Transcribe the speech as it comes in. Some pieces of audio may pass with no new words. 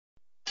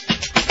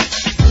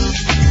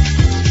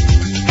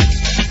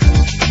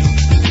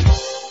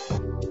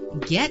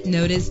Get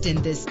noticed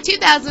in this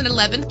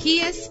 2011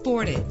 Kia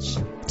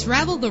Sportage.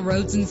 Travel the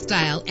roads in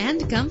style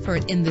and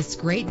comfort in this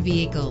great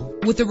vehicle.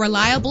 With a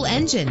reliable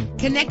engine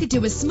connected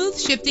to a smooth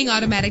shifting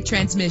automatic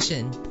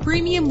transmission,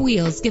 premium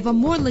wheels give a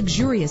more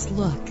luxurious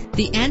look.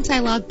 The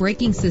anti-lock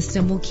braking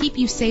system will keep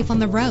you safe on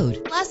the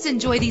road. Plus,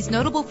 enjoy these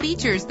notable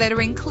features that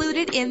are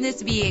included in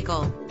this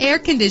vehicle: air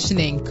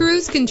conditioning,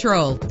 cruise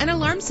control, an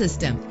alarm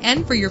system.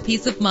 And for your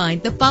peace of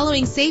mind, the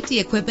following safety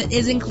equipment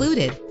is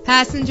included: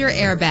 passenger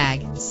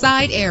airbag,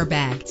 side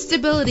airbag,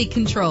 stability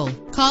control.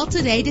 Call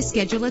today to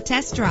schedule a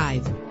test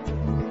drive.